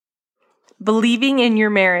Believing in Your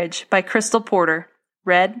Marriage by Crystal Porter,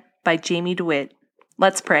 read by Jamie DeWitt.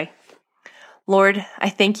 Let's pray. Lord, I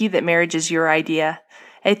thank you that marriage is your idea.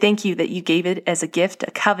 I thank you that you gave it as a gift,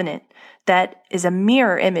 a covenant that is a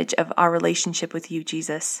mirror image of our relationship with you,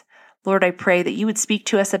 Jesus. Lord, I pray that you would speak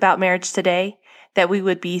to us about marriage today, that we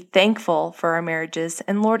would be thankful for our marriages.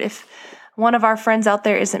 And Lord, if one of our friends out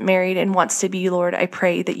there isn't married and wants to be, Lord, I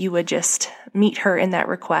pray that you would just meet her in that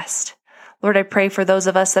request. Lord, I pray for those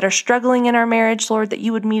of us that are struggling in our marriage, Lord, that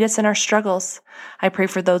you would meet us in our struggles. I pray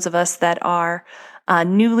for those of us that are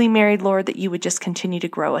newly married, Lord, that you would just continue to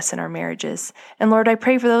grow us in our marriages. And Lord, I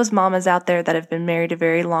pray for those mamas out there that have been married a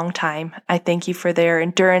very long time. I thank you for their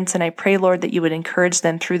endurance, and I pray, Lord, that you would encourage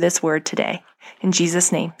them through this word today. In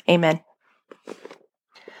Jesus' name, amen.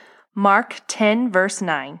 Mark 10, verse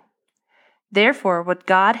 9. Therefore, what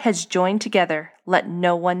God has joined together, let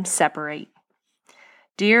no one separate.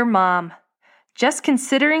 Dear Mom, just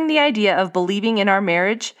considering the idea of believing in our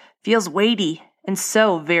marriage feels weighty and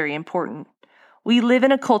so very important. We live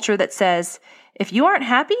in a culture that says, if you aren't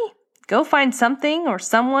happy, go find something or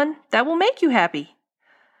someone that will make you happy.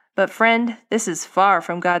 But friend, this is far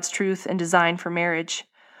from God's truth and design for marriage.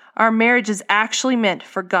 Our marriage is actually meant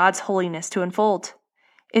for God's holiness to unfold.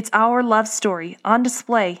 It's our love story on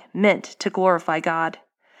display meant to glorify God.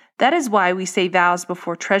 That is why we say vows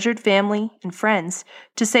before treasured family and friends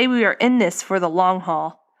to say we are in this for the long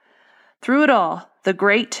haul. Through it all, the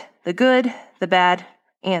great, the good, the bad,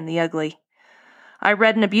 and the ugly. I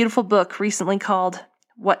read in a beautiful book recently called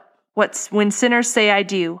What's When Sinners Say I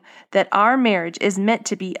Do, that our marriage is meant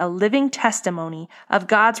to be a living testimony of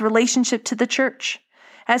God's relationship to the church.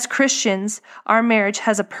 As Christians, our marriage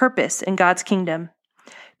has a purpose in God's kingdom.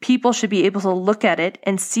 People should be able to look at it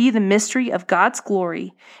and see the mystery of God's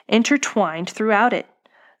glory intertwined throughout it.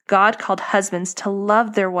 God called husbands to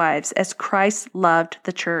love their wives as Christ loved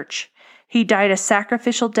the church. He died a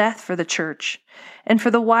sacrificial death for the church, and for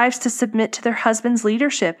the wives to submit to their husbands'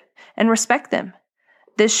 leadership and respect them.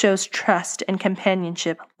 This shows trust and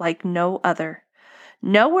companionship like no other.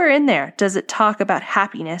 Nowhere in there does it talk about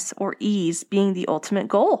happiness or ease being the ultimate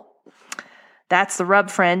goal. That's the rub,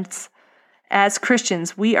 friends. As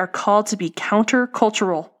Christians, we are called to be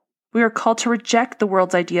countercultural. We are called to reject the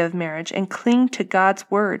world's idea of marriage and cling to God's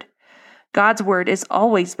word. God's word is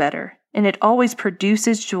always better, and it always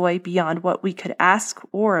produces joy beyond what we could ask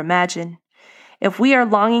or imagine. If we are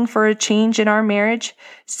longing for a change in our marriage,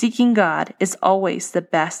 seeking God is always the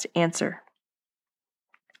best answer.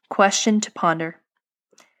 Question to ponder.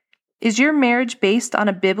 Is your marriage based on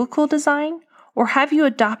a biblical design, or have you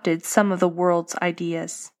adopted some of the world's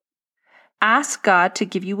ideas? Ask God to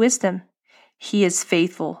give you wisdom. He is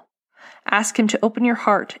faithful. Ask Him to open your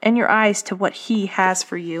heart and your eyes to what He has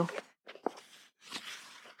for you.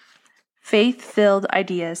 Faith-filled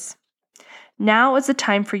ideas. Now is the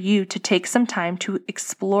time for you to take some time to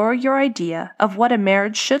explore your idea of what a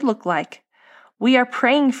marriage should look like. We are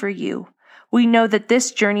praying for you. We know that this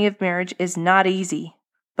journey of marriage is not easy,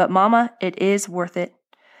 but Mama, it is worth it.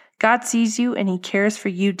 God sees you and He cares for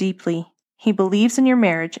you deeply. He believes in your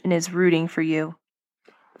marriage and is rooting for you.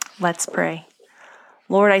 Let's pray.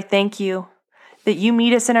 Lord, I thank you that you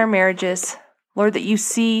meet us in our marriages. Lord, that you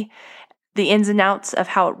see the ins and outs of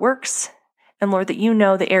how it works. And Lord, that you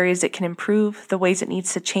know the areas it can improve, the ways it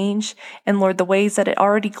needs to change, and Lord, the ways that it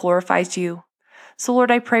already glorifies you. So Lord,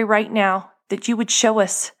 I pray right now that you would show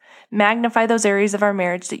us, magnify those areas of our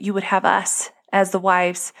marriage, that you would have us as the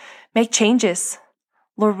wives make changes.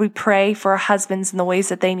 Lord, we pray for our husbands and the ways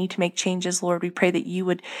that they need to make changes. Lord, we pray that you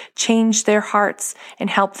would change their hearts and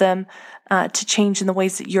help them to change in the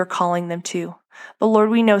ways that you're calling them to. But Lord,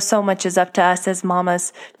 we know so much is up to us as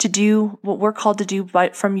mamas to do what we're called to do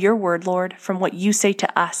from your word, Lord, from what you say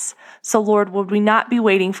to us. So Lord, would we not be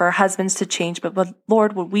waiting for our husbands to change, but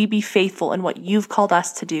Lord, would we be faithful in what you've called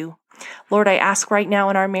us to do? Lord, I ask right now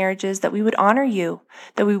in our marriages that we would honor you,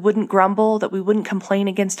 that we wouldn't grumble, that we wouldn't complain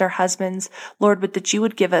against our husbands, Lord, but that you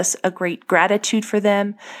would give us a great gratitude for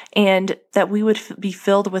them and that we would be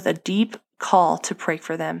filled with a deep call to pray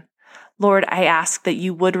for them. Lord, I ask that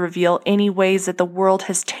you would reveal any ways that the world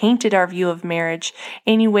has tainted our view of marriage,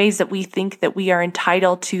 any ways that we think that we are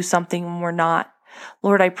entitled to something when we're not.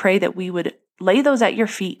 Lord, I pray that we would lay those at your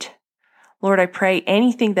feet. Lord, I pray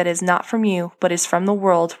anything that is not from you, but is from the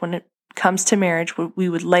world when it comes to marriage, we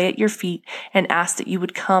would lay at your feet and ask that you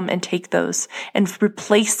would come and take those and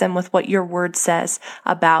replace them with what your word says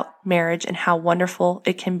about marriage and how wonderful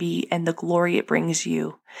it can be and the glory it brings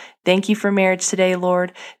you. Thank you for marriage today,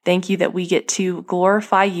 Lord. Thank you that we get to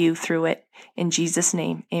glorify you through it. In Jesus'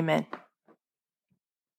 name, amen.